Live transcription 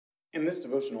In this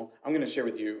devotional, I'm going to share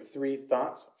with you 3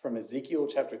 thoughts from Ezekiel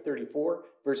chapter 34,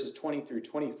 verses 20 through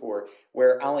 24,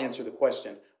 where I'll answer the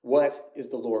question, what is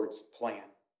the Lord's plan?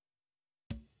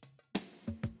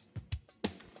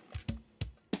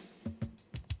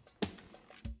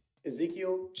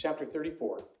 Ezekiel chapter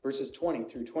 34, verses 20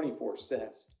 through 24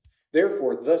 says,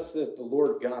 "Therefore, thus says the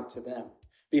Lord God to them,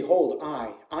 Behold,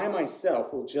 I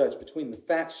myself will judge between the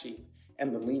fat sheep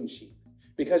and the lean sheep.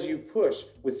 Because you push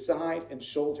with side and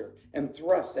shoulder, and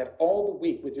thrust at all the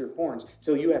weak with your horns,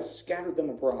 till you have scattered them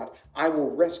abroad, I will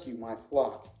rescue my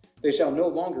flock. They shall no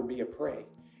longer be a prey.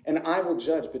 And I will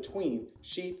judge between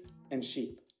sheep and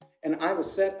sheep. And I will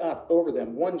set up over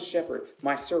them one shepherd,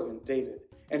 my servant David.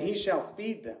 And he shall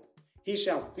feed them. He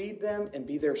shall feed them and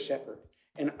be their shepherd.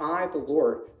 And I, the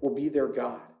Lord, will be their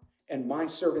God. And my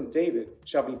servant David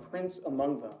shall be prince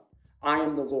among them. I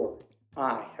am the Lord.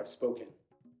 I have spoken."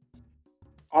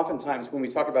 Oftentimes, when we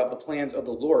talk about the plans of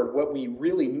the Lord, what we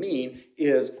really mean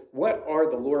is, what are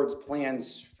the Lord's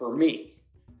plans for me?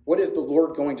 What is the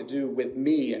Lord going to do with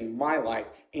me and my life?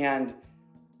 And,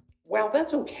 well,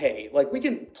 that's okay. Like, we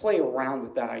can play around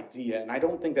with that idea, and I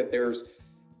don't think that there's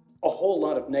a whole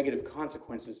lot of negative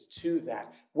consequences to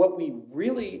that. What we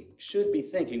really should be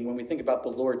thinking when we think about the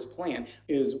Lord's plan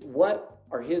is, what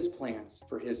are his plans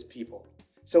for his people?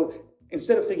 So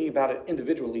instead of thinking about it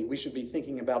individually, we should be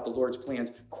thinking about the Lord's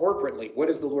plans corporately. What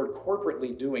is the Lord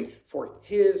corporately doing for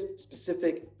his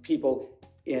specific people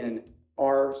in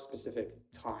our specific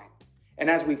time? And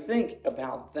as we think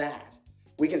about that,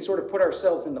 we can sort of put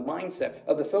ourselves in the mindset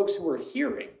of the folks who are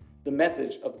hearing the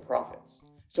message of the prophets.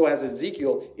 So as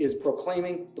Ezekiel is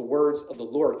proclaiming the words of the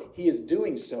Lord, he is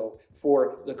doing so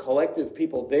for the collective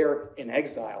people there in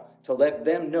exile, to let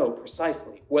them know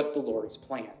precisely what the Lord's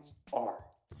plans are.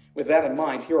 With that in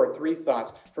mind, here are 3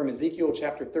 thoughts from Ezekiel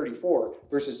chapter 34,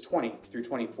 verses 20 through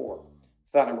 24.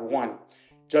 Thought number 1,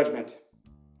 judgment.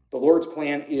 The Lord's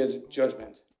plan is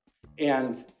judgment.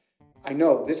 And I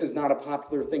know this is not a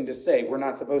popular thing to say. We're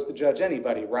not supposed to judge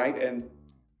anybody, right? And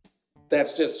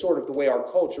that's just sort of the way our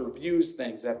culture views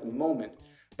things at the moment.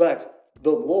 But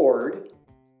the Lord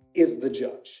is the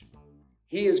judge.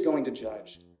 He is going to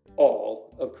judge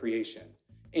all of creation.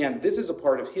 And this is a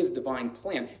part of his divine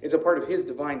plan. It's a part of his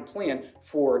divine plan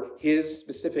for his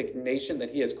specific nation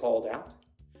that he has called out,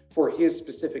 for his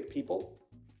specific people,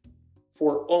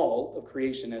 for all of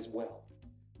creation as well.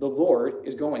 The Lord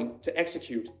is going to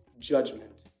execute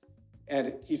judgment.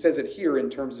 And he says it here in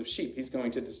terms of sheep. He's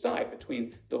going to decide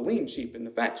between the lean sheep and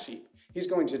the fat sheep. He's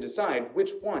going to decide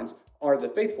which ones are the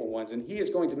faithful ones, and he is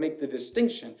going to make the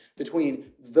distinction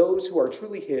between those who are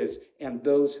truly his and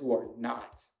those who are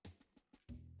not.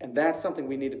 And that's something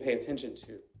we need to pay attention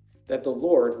to, that the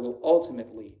Lord will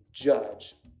ultimately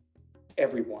judge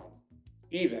everyone,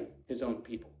 even his own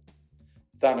people.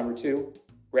 Thought number 2,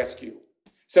 rescue.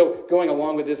 So going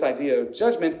along with this idea of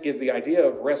judgment is the idea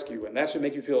of rescue, and that should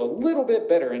make you feel a little bit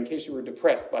better in case you were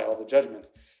depressed by all the judgment.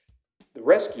 The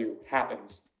rescue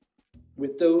happens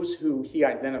with those who he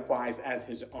identifies as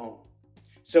his own.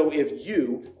 So if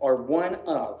you are one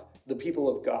of the people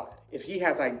of God, if he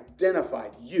has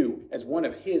identified you as one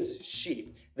of his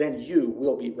sheep, then you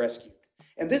will be rescued.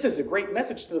 And this is a great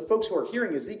message to the folks who are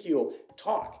hearing Ezekiel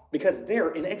talk, because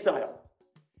they're in exile.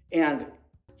 And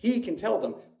he can tell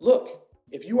them, look,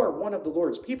 if you are one of the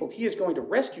Lord's people, he is going to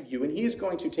rescue you, and he is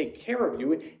going to take care of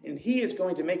you, and he is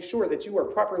going to make sure that you are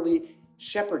properly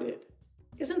shepherded.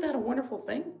 Isn't that a wonderful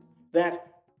thing? That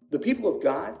the people of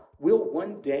God will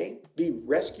one day be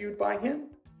rescued by him?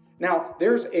 Now,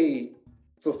 there's a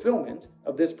fulfillment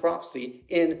of this prophecy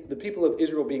in the people of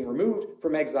Israel being removed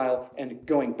from exile and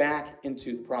going back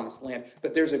into the promised land.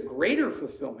 But there's a greater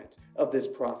fulfillment of this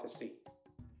prophecy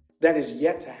that is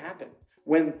yet to happen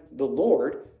when the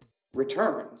Lord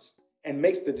returns and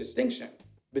makes the distinction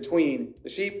between the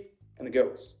sheep and the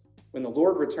goats. When the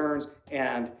Lord returns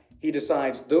and he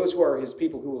decides those who are his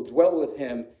people who will dwell with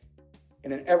him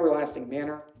in an everlasting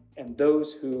manner and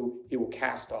those who he will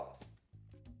cast off.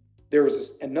 There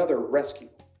is another rescue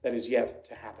that is yet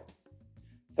to happen.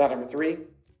 Thought number 3,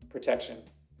 protection.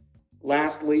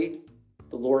 Lastly,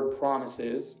 the Lord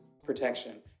promises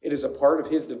protection. It is a part of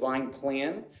his divine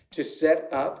plan to set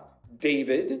up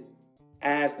David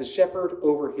as the shepherd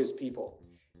over his people.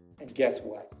 And guess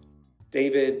what?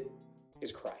 David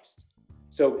is Christ.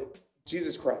 So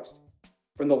Jesus Christ,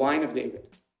 from the line of David,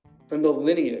 from the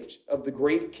lineage of the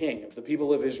great king of the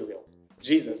people of Israel,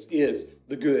 Jesus is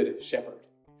the good shepherd.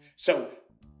 So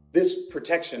this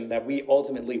protection that we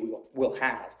ultimately will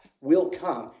have will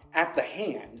come at the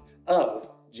hand of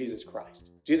Jesus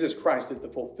Christ. Jesus Christ is the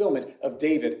fulfillment of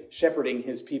David shepherding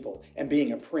his people and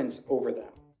being a prince over them.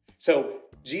 So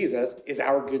Jesus is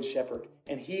our good shepherd,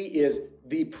 and he is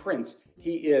the prince.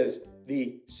 He is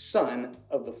the Son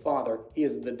of the Father. He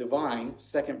is the divine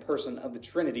second person of the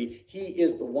Trinity. He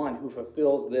is the one who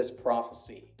fulfills this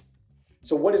prophecy.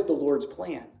 So what is the Lord's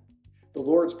plan? The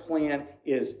Lord's plan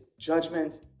is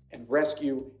judgment and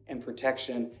rescue and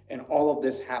protection, and all of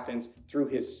this happens through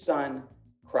his Son,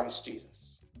 Christ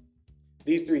Jesus.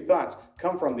 These three thoughts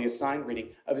come from the assigned reading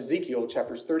of Ezekiel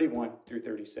chapters 31 through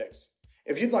 36.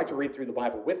 If you'd like to read through the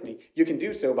Bible with me, you can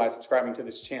do so by subscribing to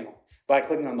this channel, by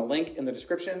clicking on the link in the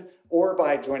description, or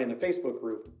by joining the Facebook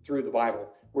group Through the Bible,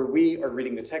 where we are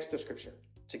reading the text of Scripture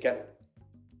together.